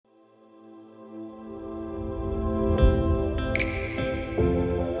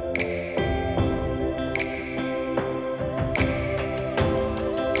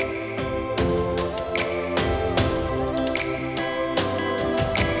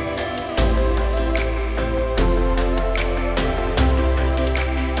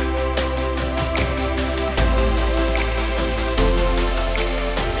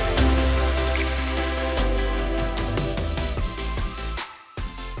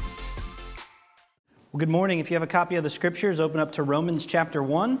Well, good morning. If you have a copy of the Scriptures, open up to Romans chapter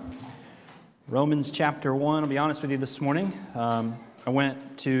 1. Romans chapter 1. I'll be honest with you this morning. I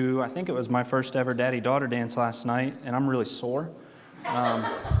went to, I think it was my first ever daddy-daughter dance last night, and I'm really sore. My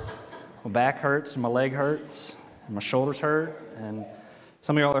back hurts, and my leg hurts, and my shoulders hurt. And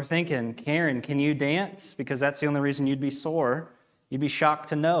some of y'all are thinking, Karen, can you dance? Because that's the only reason you'd be sore. You'd be shocked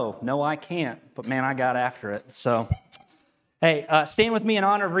to know. No, I can't. But man, I got after it. So, hey, stand with me in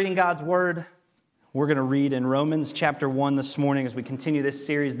honor of reading God's Word. We're going to read in Romans chapter 1 this morning as we continue this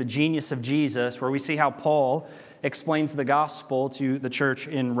series, The Genius of Jesus, where we see how Paul explains the gospel to the church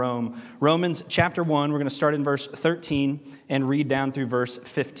in Rome. Romans chapter 1, we're going to start in verse 13 and read down through verse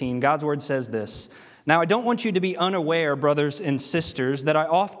 15. God's Word says this, "Now I don't want you to be unaware, brothers and sisters, that I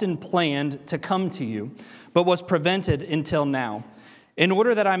often planned to come to you, but was prevented until now, in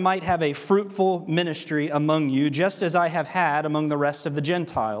order that I might have a fruitful ministry among you, just as I have had among the rest of the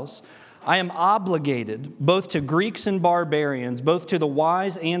Gentiles. I am obligated both to Greeks and barbarians, both to the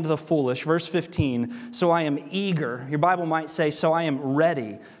wise and the foolish." Verse 15, "So I am eager," your Bible might say, "so I am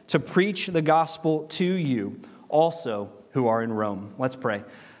ready to preach the gospel to you also who are in Rome." Let's pray.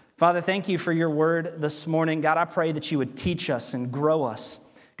 Father, thank you for your word this morning. God, I pray that you would teach us and grow us.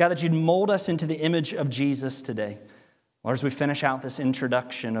 God, that you'd mold us into the image of Jesus today. Lord, as we finish out this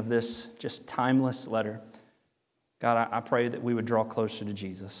introduction of this just timeless letter, God, I pray that we would draw closer to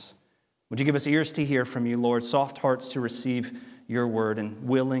Jesus. Would you give us ears to hear from you, Lord, soft hearts to receive your word, and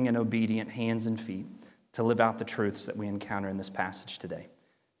willing and obedient hands and feet to live out the truths that we encounter in this passage today.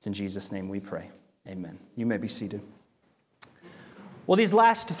 It's in Jesus' name we pray. Amen. You may be seated. Well, these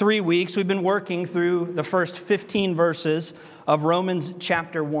last 3 weeks, we've been working through the first 15 verses of Romans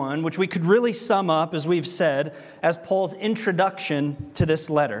chapter 1, which we could really sum up, as we've said, as Paul's introduction to this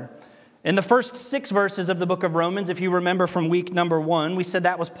letter. In the first 6 verses of the book of Romans, if you remember from week number 1, we said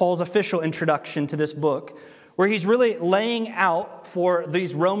that was Paul's official introduction to this book, where he's really laying out for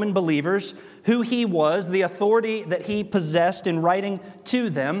these Roman believers who he was, the authority that he possessed in writing to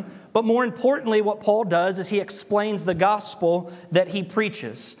them. But more importantly, what Paul does is he explains the gospel that he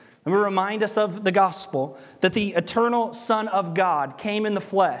preaches. And we remind us of the gospel, that the eternal Son of God came in the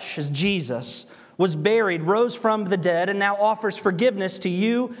flesh as Jesus, was buried, rose from the dead, and now offers forgiveness to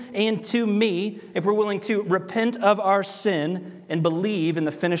you and to me if we're willing to repent of our sin and believe in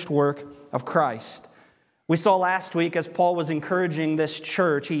the finished work of Christ. We saw last week as Paul was encouraging this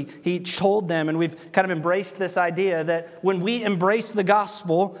church, he told them, and we've kind of embraced this idea that when we embrace the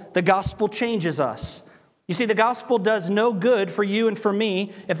gospel changes us. You see, the gospel does no good for you and for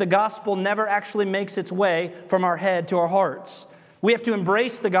me if the gospel never actually makes its way from our head to our hearts. We have to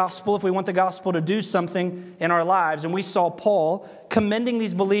embrace the gospel if we want the gospel to do something in our lives. And we saw Paul commending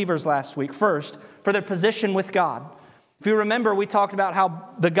these believers last week, first, for their position with God. If you remember, we talked about how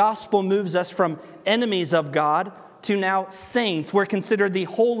the gospel moves us from enemies of God to now saints. We're considered the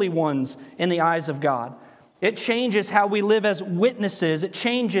holy ones in the eyes of God. It changes how we live as witnesses. It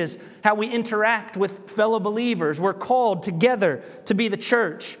changes how we interact with fellow believers. We're called together to be the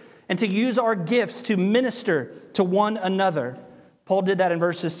church and to use our gifts to minister to one another. Paul did that in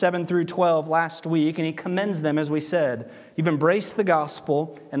verses 7 through 12 last week, and he commends them, as we said. You've embraced the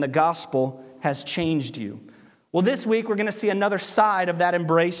gospel, and the gospel has changed you. Well, this week we're going to see another side of that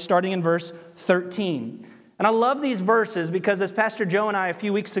embrace, starting in verse 13. And I love these verses because as Pastor Joe and I a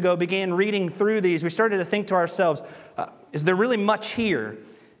few weeks ago began reading through these, we started to think to ourselves, is there really much here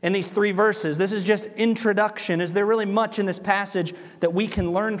in these 3 verses? This is just introduction. Is there really much in this passage that we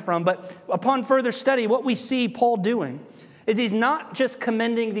can learn from? But upon further study, what we see Paul doing is he's not just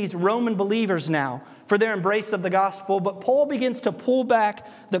commending these Roman believers now for their embrace of the gospel, but Paul begins to pull back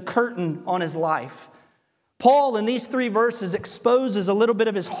the curtain on his life. Paul, in these 3 verses, exposes a little bit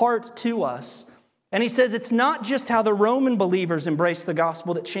of his heart to us. And he says it's not just how the Roman believers embraced the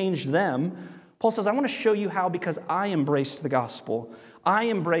gospel that changed them. Paul says, I want to show you how because I embraced the gospel. I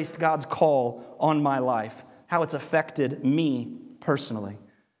embraced God's call on my life, how it's affected me personally.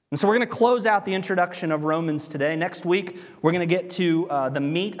 And so we're going to close out the introduction of Romans today. Next week, we're going to get to the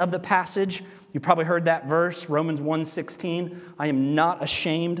meat of the passage. You probably heard that verse, Romans 1:16. I am not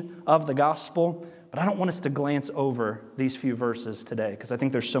ashamed of the gospel. But I don't want us to glance over these few verses today because I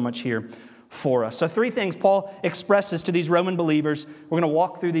think there's so much here for us. So 3 things Paul expresses to these Roman believers. We're going to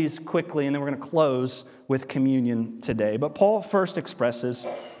walk through these quickly, and then we're going to close with communion today. But Paul first expresses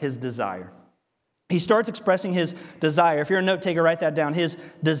his desire. He starts expressing his desire. If you're a note taker, write that down, his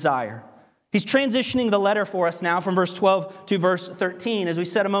desire. He's transitioning the letter for us now from verse 12 to verse 13. As we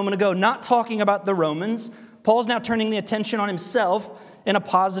said a moment ago, not talking about the Romans. Paul's now turning the attention on himself in a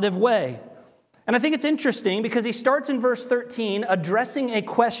positive way. And I think it's interesting because he starts in verse 13 addressing a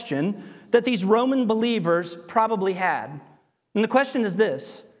question that these Roman believers probably had. And the question is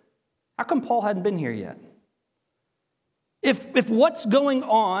this: how come Paul hadn't been here yet? If what's going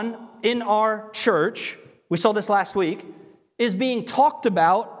on in our church, we saw this last week, is being talked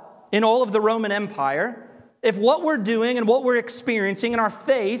about in all of the Roman Empire, if what we're doing and what we're experiencing in our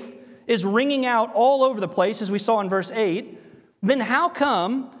faith is ringing out all over the place, as we saw in verse 8, then how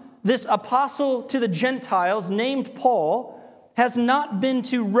come this apostle to the Gentiles named Paul has not been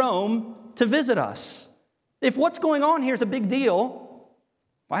to Rome to visit us? If what's going on here is a big deal,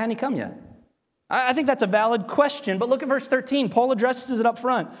 why hadn't he come yet? I think that's a valid question, but look at verse 13. Paul addresses it up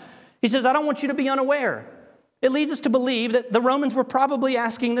front. He says, I don't want you to be unaware. It leads us to believe that the Romans were probably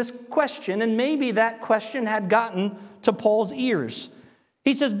asking this question, and maybe that question had gotten to Paul's ears.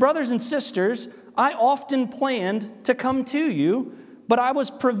 He says, brothers and sisters, I often planned to come to you, but I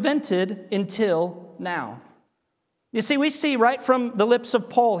was prevented until now. You see, we see right from the lips of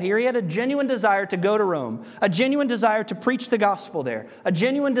Paul here, he had a genuine desire to go to Rome, a genuine desire to preach the gospel there, a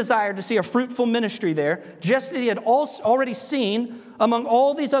genuine desire to see a fruitful ministry there, just as he had already seen among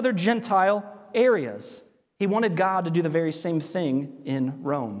all these other Gentile areas. He wanted God to do the very same thing in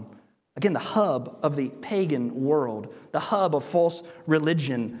Rome. Again, the hub of the pagan world, the hub of false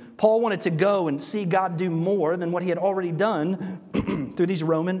religion. Paul wanted to go and see God do more than what he had already done through these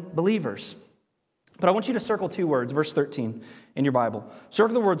Roman believers. But I want you to circle two words, verse 13 in your Bible.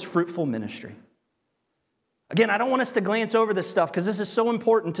 Circle the words fruitful ministry. Again, I don't want us to glance over this stuff because this is so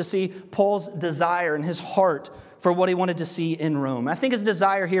important to see Paul's desire and his heart for what he wanted to see in Rome. I think his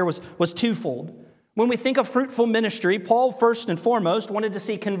desire here was twofold. When we think of fruitful ministry, Paul first and foremost wanted to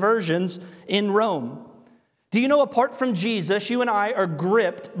see conversions in Rome. Do you know, apart from Jesus, you and I are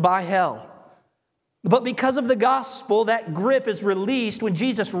gripped by hell. But because of the gospel, that grip is released when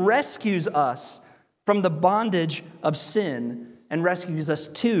Jesus rescues us from the bondage of sin and rescues us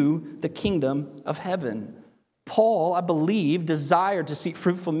to the kingdom of heaven. Paul, I believe, desired to see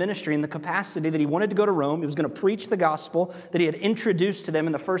fruitful ministry in the capacity that he wanted to go to Rome. He was going to preach the gospel that he had introduced to them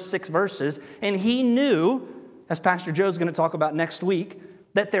in the first 6 verses. And he knew, as Pastor Joe's going to talk about next week,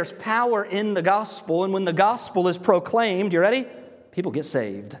 that there's power in the gospel. And when the gospel is proclaimed, you ready? People get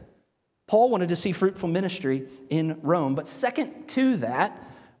saved. Paul wanted to see fruitful ministry in Rome. But second to that,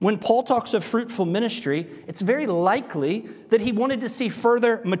 when Paul talks of fruitful ministry, it's very likely that he wanted to see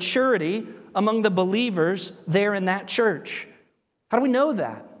further maturity among the believers there in that church. How do we know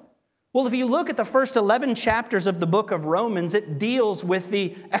that? Well, if you look at the first 11 chapters of the book of Romans, it deals with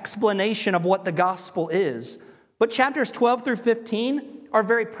the explanation of what the gospel is. But chapters 12 through 15 are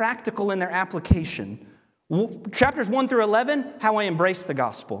very practical in their application. Chapters 1 through 11, how I embrace the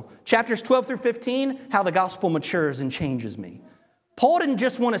gospel. Chapters 12 through 15, how the gospel matures and changes me. Paul didn't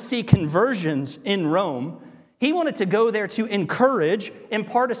just want to see conversions in Rome. He wanted to go there to encourage,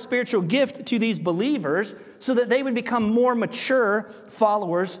 impart a spiritual gift to these believers so that they would become more mature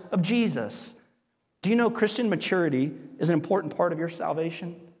followers of Jesus. Do you know Christian maturity is an important part of your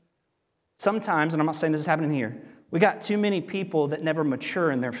salvation? Sometimes, and I'm not saying this is happening here, we got too many people that never mature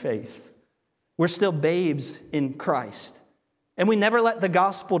in their faith. We're still babes in Christ. And we never let the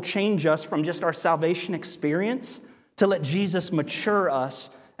gospel change us from just our salvation experience to let Jesus mature us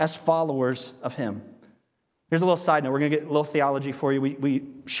as followers of him. Here's a little side note. We're going to get a little theology for you. We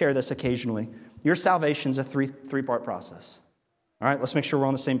share this occasionally. Your salvation is a three-part process. All right, let's make sure we're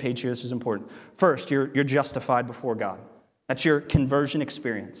on the same page here. This is important. First, you're justified before God. That's your conversion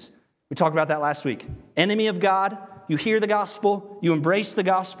experience. We talked about that last week. Enemy of God, you hear the gospel, you embrace the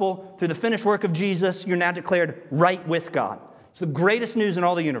gospel. Through the finished work of Jesus, you're now declared right with God. It's the greatest news in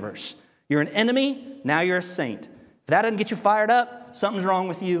all the universe. You're an enemy, now you're a saint. If that doesn't get you fired up, something's wrong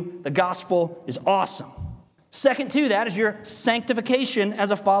with you. The gospel is awesome. Second to that is your sanctification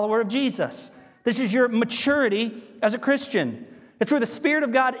as a follower of Jesus. This is your maturity as a Christian. It's where the Spirit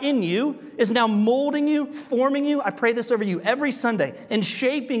of God in you is now molding you, forming you. I pray this over you every Sunday, and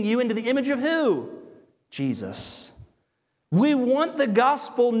shaping you into the image of who? Jesus. We want the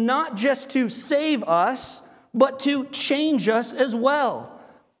gospel not just to save us, but to change us as well.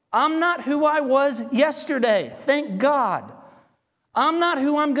 I'm not who I was yesterday, thank God. I'm not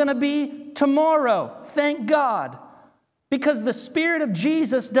who I'm going to be tomorrow, thank God. Because the Spirit of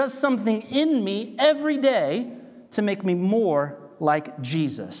Jesus does something in me every day to make me more like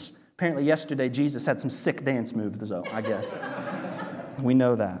Jesus. Apparently yesterday Jesus had some sick dance moves, though, I guess. We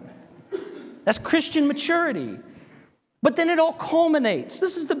know that. That's Christian maturity. But then it all culminates.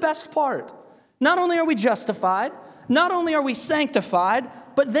 This is the best part. Not only are we justified, not only are we sanctified,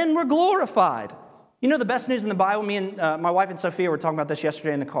 but then we're glorified. You know the best news in the Bible? Me and my wife and Sophia were talking about this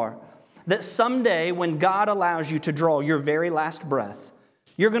yesterday in the car. That someday when God allows you to draw your very last breath,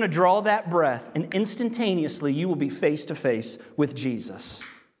 you're going to draw that breath, and instantaneously you will be face to face with Jesus.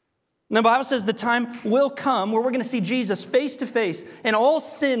 And the Bible says the time will come where we're going to see Jesus face to face, and all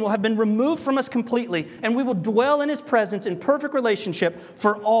sin will have been removed from us completely, and we will dwell in His presence in perfect relationship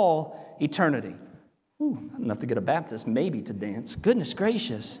for all eternity. Ooh, not enough to get a Baptist maybe to dance. Goodness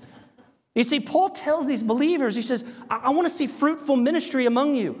gracious. You see, Paul tells these believers, he says, I want to see fruitful ministry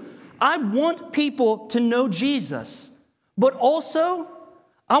among you. I want people to know Jesus, but also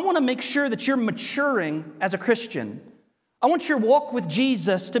I want to make sure that you're maturing as a Christian. I want your walk with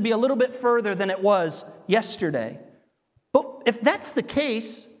Jesus to be a little bit further than it was yesterday. But if that's the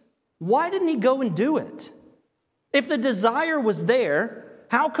case, why didn't he go and do it? If the desire was there,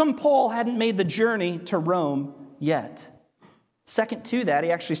 how come Paul hadn't made the journey to Rome yet? Second to that,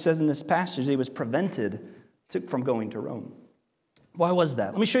 he actually says in this passage he was prevented from going to Rome. Why was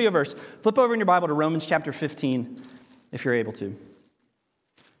that? Let me show you a verse. Flip over in your Bible to Romans chapter 15, if you're able to.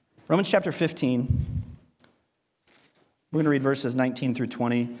 Romans chapter 15. We're going to read verses 19 through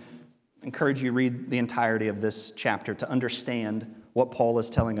 20. I encourage you to read the entirety of this chapter to understand what Paul is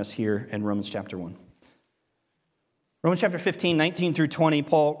telling us here in Romans chapter 1. Romans chapter 15, 19 through 20,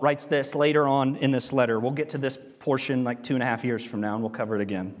 Paul writes this later on in this letter. We'll get to this portion like 2.5 years from now, and we'll cover it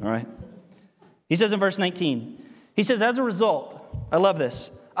again, all right? He says in verse 19, he says, as a result, I love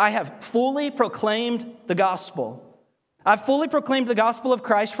this, I have fully proclaimed the gospel. I've fully proclaimed the gospel of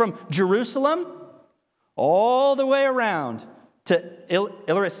Christ from Jerusalem all the way around to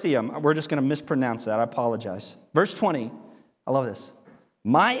Illyricum. We're just going to mispronounce that. I apologize. Verse 20, I love this.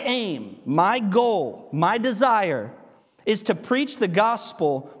 My aim, my goal, my desire is to preach the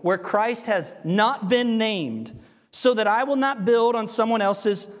gospel where Christ has not been named, so that I will not build on someone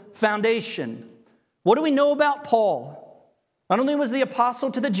else's foundation. What do we know about Paul? Not only was the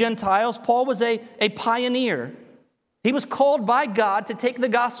apostle to the Gentiles, Paul was a pioneer. He was called by God to take the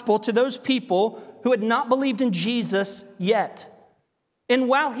gospel to those people who had not believed in Jesus yet. And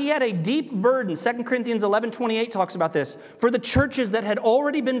while he had a deep burden, 2 Corinthians 11:28 talks about this, for the churches that had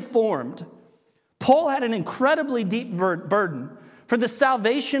already been formed, Paul had an incredibly deep burden for the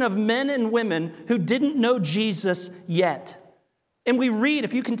salvation of men and women who didn't know Jesus yet. And we read,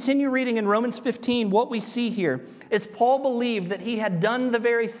 if you continue reading in Romans 15, what we see here is Paul believed that he had done the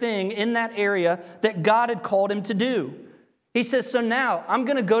very thing in that area that God had called him to do. He says, so now I'm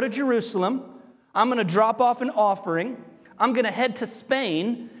going to go to Jerusalem. I'm going to drop off an offering. I'm going to head to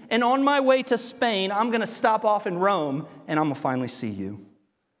Spain. And on my way to Spain, I'm going to stop off in Rome, and I'm going to finally see you.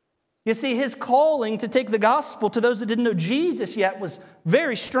 You see, his calling to take the gospel to those that didn't know Jesus yet was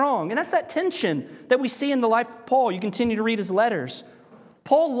very strong. And that's that tension that we see in the life of Paul. You continue to read his letters.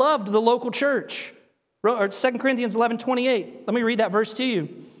 Paul loved the local church. 2 Corinthians 11:28. Let me read that verse to you.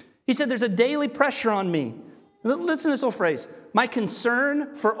 He said, there's a daily pressure on me. Listen to this little phrase. My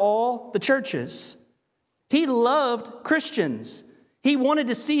concern for all the churches. He loved Christians. He wanted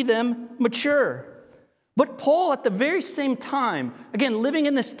to see them mature. But Paul, at the very same time, again, living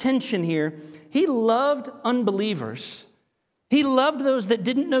in this tension here, he loved unbelievers. He loved those that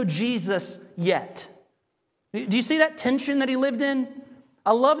didn't know Jesus yet. Do you see that tension that he lived in?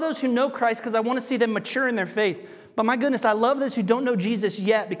 I love those who know Christ because I want to see them mature in their faith. But my goodness, I love those who don't know Jesus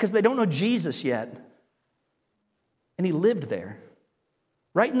yet because they don't know Jesus yet. And he lived there,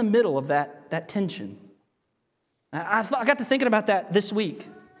 right in the middle of that tension. I got to thinking about that this week.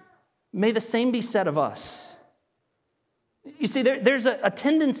 May the same be said of us. You see, there's a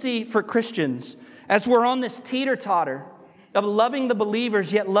tendency for Christians, as we're on this teeter-totter of loving the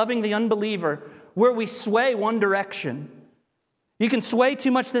believers yet loving the unbeliever, where we sway one direction. You can sway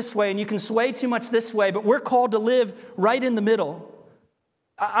too much this way and you can sway too much this way, but we're called to live right in the middle.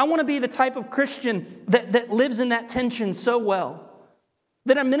 I want to be the type of Christian that lives in that tension so well,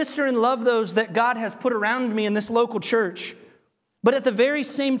 that I minister and love those that God has put around me in this local church. But at the very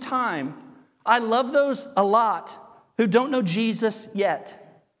same time, I love those a lot who don't know Jesus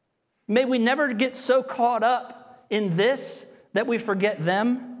yet. May we never get so caught up in this that we forget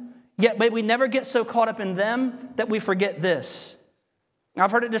them, yet may we never get so caught up in them that we forget this. I've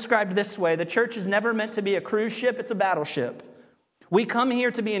heard it described this way. The church is never meant to be a cruise ship, it's a battleship. We come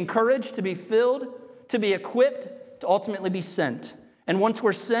here to be encouraged, to be filled, to be equipped, to ultimately be sent. And once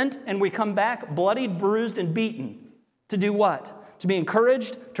we're sent and we come back bloodied, bruised, and beaten, to do what? To be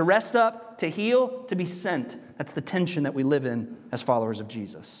encouraged, to rest up, to heal, to be sent. That's the tension that we live in as followers of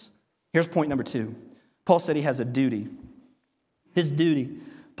Jesus. Here's point number 2. Paul said he has a duty. His duty.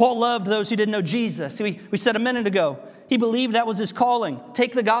 Paul loved those who didn't know Jesus. We said a minute ago, he believed that was his calling.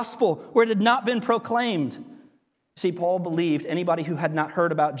 Take the gospel where it had not been proclaimed. See, Paul believed anybody who had not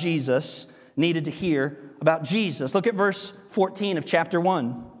heard about Jesus needed to hear about Jesus. Look at verse 14 of chapter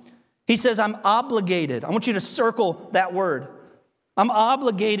 1. He says, I'm obligated. I want you to circle that word. I'm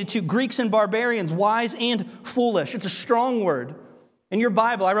obligated to Greeks and barbarians, wise and foolish. It's a strong word. In your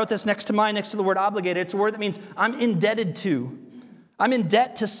Bible, I wrote this next to mine, next to the word obligated. It's a word that means I'm indebted to. I'm in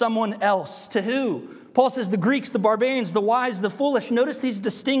debt to someone else. To who? Paul says the Greeks, the barbarians, the wise, the foolish. Notice these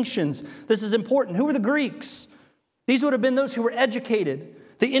distinctions. This is important. Who were the Greeks? These would have been those who were educated,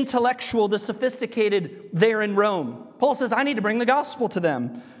 the intellectual, the sophisticated there in Rome. Paul says, I need to bring the gospel to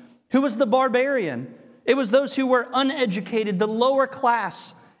them. Who was the barbarian? It was those who were uneducated, the lower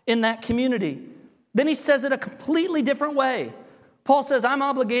class in that community. Then he says it a completely different way. Paul says, I'm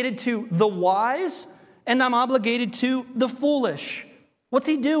obligated to the wise and I'm obligated to the foolish. What's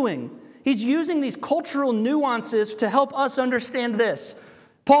he doing? He's using these cultural nuances to help us understand this.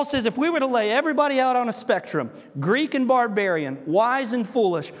 Paul says if we were to lay everybody out on a spectrum, Greek and barbarian, wise and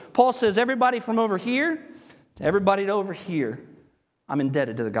foolish, Paul says everybody from over here to everybody over here, I'm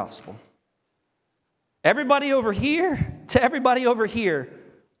indebted to the gospel. Everybody over here to everybody over here,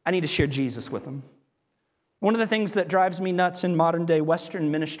 I need to share Jesus with them. One of the things that drives me nuts in modern day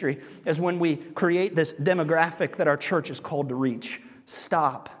Western ministry is when we create this demographic that our church is called to reach.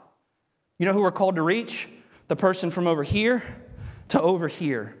 Stop. You know who we're called to reach? The person from over here to over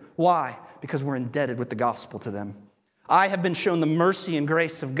here. Why? Because we're indebted with the gospel to them. I have been shown the mercy and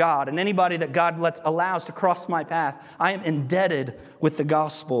grace of God, and anybody that God allows to cross my path, I am indebted with the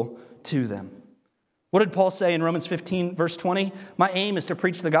gospel to them. What did Paul say in Romans 15, verse 20? My aim is to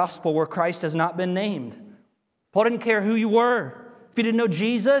preach the gospel where Christ has not been named. Paul didn't care who you were. If you didn't know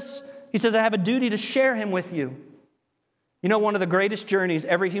Jesus, he says, I have a duty to share him with you. You know, one of the greatest journeys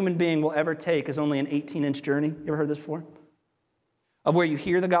every human being will ever take is only an 18-inch journey. You ever heard this before? Of where you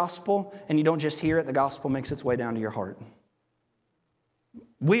hear the gospel, and you don't just hear it, the gospel makes its way down to your heart.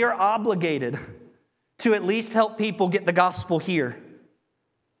 We are obligated to at least help people get the gospel here.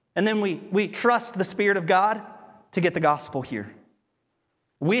 And then we trust the Spirit of God to get the gospel here.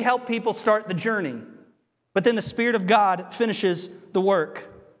 We help people start the journey. But then the Spirit of God finishes the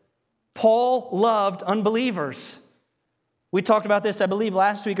work. Paul loved unbelievers. We talked about this, I believe,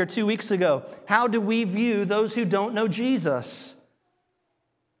 last week or 2 weeks ago. How do we view those who don't know Jesus?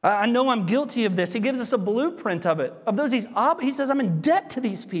 I know I'm guilty of this. He gives us a blueprint of it. Of those he says, I'm in debt to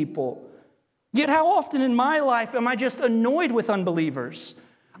these people. Yet how often in my life am I just annoyed with unbelievers?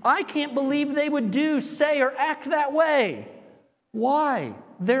 I can't believe they would do, say, or act that way. Why?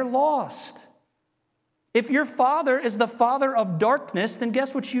 They're lost. If your father is the father of darkness, then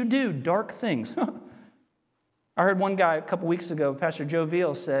guess what you do? Dark things. I heard one guy a couple weeks ago, Pastor Joe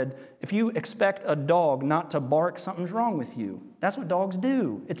Veal said, if you expect a dog not to bark, something's wrong with you. That's what dogs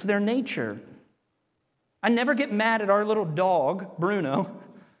do. It's their nature. I never get mad at our little dog, Bruno.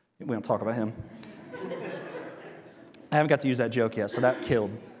 We don't talk about him. I haven't got to use that joke yet, so that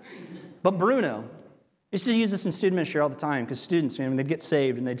killed. But Bruno, I used to use this in student ministry all the time because students, they'd get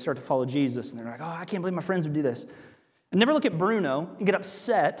saved and they'd start to follow Jesus and they're like, oh, I can't believe my friends would do this. I never look at Bruno and get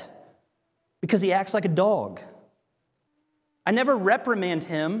upset because he acts like a dog. I never reprimand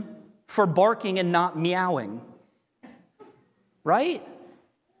him for barking and not meowing. Right?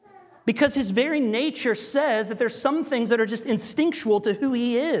 Because his very nature says that there's some things that are just instinctual to who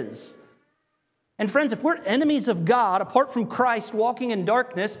he is. And friends, if we're enemies of God, apart from Christ walking in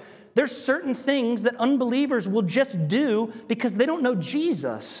darkness, there's certain things that unbelievers will just do because they don't know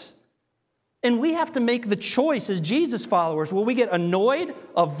Jesus. And we have to make the choice as Jesus followers. Will we get annoyed,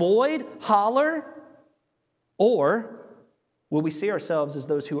 avoid, holler? Or will we see ourselves as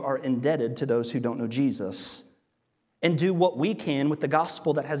those who are indebted to those who don't know Jesus and do what we can with the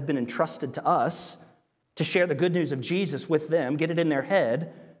gospel that has been entrusted to us to share the good news of Jesus with them, get it in their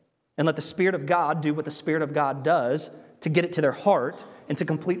head, and let the Spirit of God do what the Spirit of God does to get it to their heart and to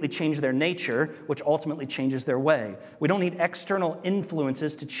completely change their nature, which ultimately changes their way. We don't need external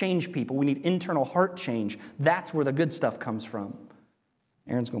influences to change people. We need internal heart change. That's where the good stuff comes from.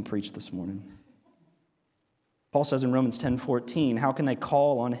 Aaron's going to preach this morning. Paul says in Romans 10:14, how can they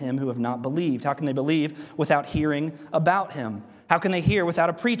call on him who have not believed? How can they believe without hearing about him? How can they hear without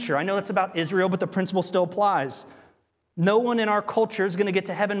a preacher? I know that's about Israel, but the principle still applies. No one in our culture is going to get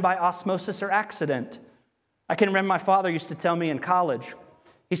to heaven by osmosis or accident. I can remember my father used to tell me in college,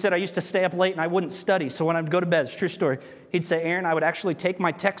 he said I used to stay up late and I wouldn't study. So when I'd go to bed, it's a true story, he'd say, Aaron, I would actually take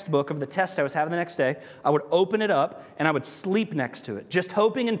my textbook of the test I was having the next day, I would open it up and I would sleep next to it, just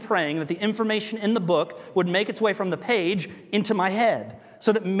hoping and praying that the information in the book would make its way from the page into my head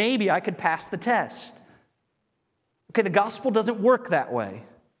so that maybe I could pass the test. Okay, the gospel doesn't work that way.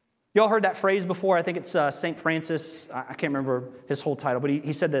 Y'all heard that phrase before? I think it's St. Francis. I can't remember his whole title, but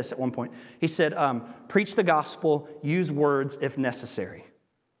he said this at one point. He said, preach the gospel, use words if necessary.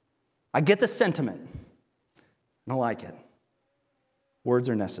 I get the sentiment. I don't like it. Words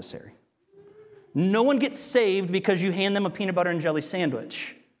are necessary. No one gets saved because you hand them a peanut butter and jelly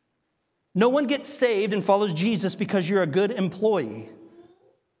sandwich. No one gets saved and follows Jesus because you're a good employee.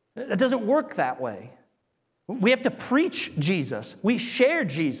 It doesn't work that way. We have to preach Jesus. We share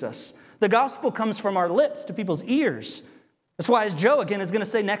Jesus. The gospel comes from our lips to people's ears. That's why, as Joe again is going to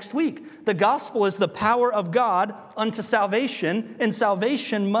say next week, the gospel is the power of God unto salvation, and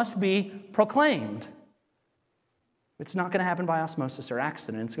salvation must be proclaimed. It's not going to happen by osmosis or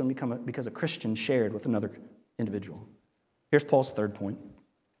accident. It's going to become because a Christian shared with another individual. Here's Paul's third point.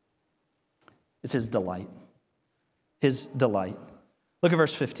 It's his delight. His delight. Look at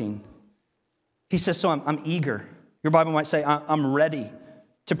verse 15. He says, so I'm eager. Your Bible might say, I'm ready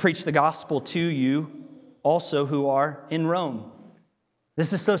to preach the gospel to you also who are in Rome.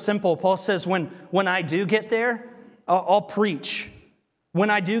 This is so simple. Paul says, when I do get there, I'll preach. When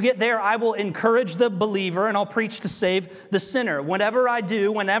I do get there, I will encourage the believer and I'll preach to save the sinner. Whenever I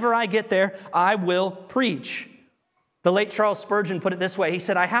do, whenever I get there, I will preach. The late Charles Spurgeon put it this way. He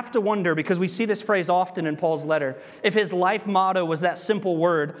said, I have to wonder, because we see this phrase often in Paul's letter, if his life motto was that simple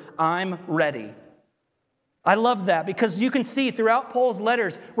word, I'm ready. I love that because you can see throughout Paul's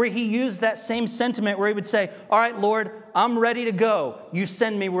letters where he used that same sentiment where he would say, all right, Lord, I'm ready to go. You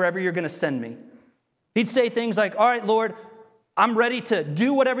send me wherever you're going to send me. He'd say things like, all right, Lord, I'm ready to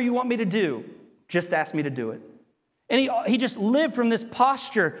do whatever you want me to do. Just ask me to do it. And he just lived from this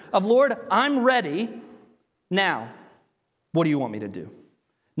posture of, Lord, I'm ready. Now, what do you want me to do?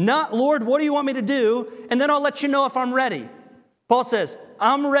 Not, Lord, what do you want me to do? And then I'll let you know if I'm ready. Paul says,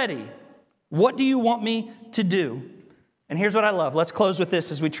 I'm ready. What do you want me to do? And here's what I love. Let's close with this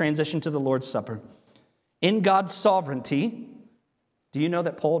as we transition to the Lord's Supper. In God's sovereignty, do you know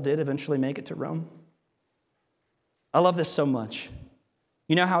that Paul did eventually make it to Rome? I love this so much.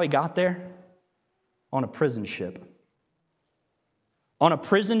 You know how he got there? On a prison ship. On a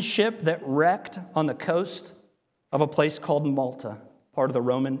prison ship that wrecked on the coast of a place called Malta, part of the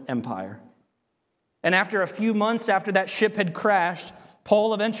Roman Empire. And after a few months after that ship had crashed,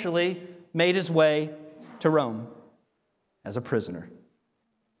 Paul eventually made his way to Rome as a prisoner.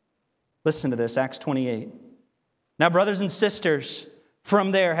 Listen to this, Acts 28. Now, brothers and sisters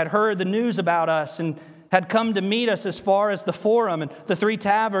from there had heard the news about us and had come to meet us as far as the Forum and the Three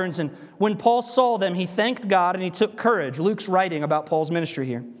Taverns. And when Paul saw them, he thanked God and he took courage. Luke's writing about Paul's ministry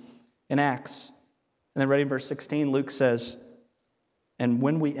here in Acts. And then right in verse 16, Luke says, and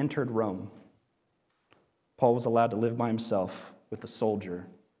when we entered Rome, Paul was allowed to live by himself with the soldier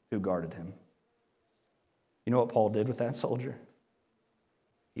who guarded him. You know what Paul did with that soldier?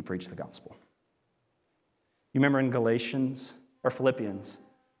 He preached the gospel. You remember in Galatians or Philippians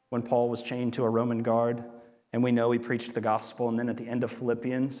when Paul was chained to a Roman guard and we know he preached the gospel, and then at the end of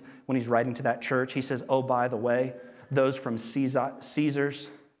Philippians when he's writing to that church he says, oh, by the way, those from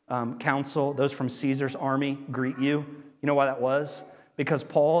Caesar's council, those from Caesar's army greet you. You know why that was? Because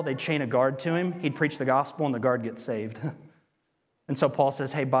Paul, they'd chain a guard to him, he'd preach the gospel and the guard gets saved. And so Paul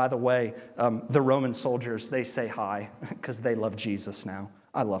says, hey, by the way, the Roman soldiers, they say hi because they love Jesus now.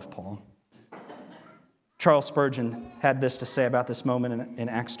 I love Paul. Charles Spurgeon had this to say about this moment in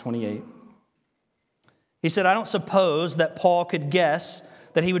Acts 28. He said, I don't suppose that Paul could guess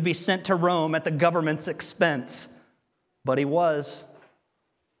that he would be sent to Rome at the government's expense, but he was,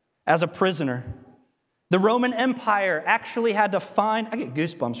 as a prisoner. The Roman Empire actually had to find, I get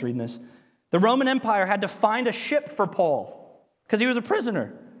goosebumps reading this. The Roman Empire had to find a ship for Paul because he was a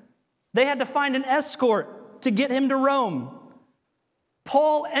prisoner. They had to find an escort to get him to Rome.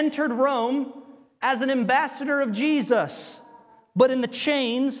 Paul entered Rome as an ambassador of Jesus, but in the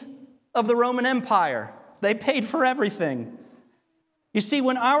chains of the Roman Empire. They paid for everything. You see,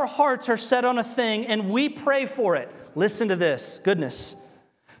 when our hearts are set on a thing and we pray for it, listen to this, goodness.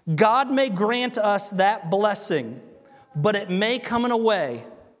 God may grant us that blessing, but it may come in a way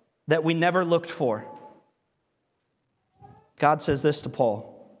that we never looked for. God says this to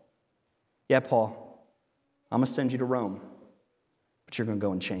Paul. Yeah, Paul, I'm going to send you to Rome, but you're going to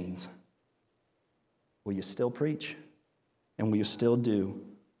go in chains. Will you still preach? And will you still do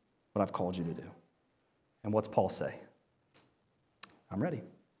what I've called you to do? And what's Paul say? I'm ready.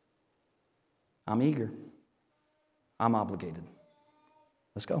 I'm eager. I'm obligated.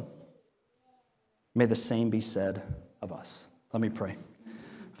 Let's go. May the same be said of us. Let me pray.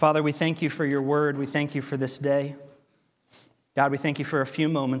 Father, we thank you for your word. We thank you for this day. God, we thank you for a few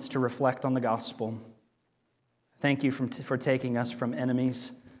moments to reflect on the gospel. Thank you for taking us from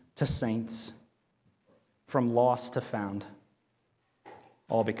enemies to saints, from lost to found,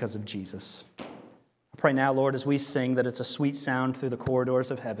 all because of Jesus. I pray now, Lord, as we sing, that it's a sweet sound through the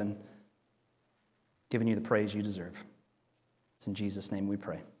corridors of heaven, giving you the praise you deserve. It's in Jesus' name we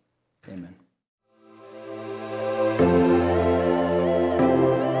pray. Amen.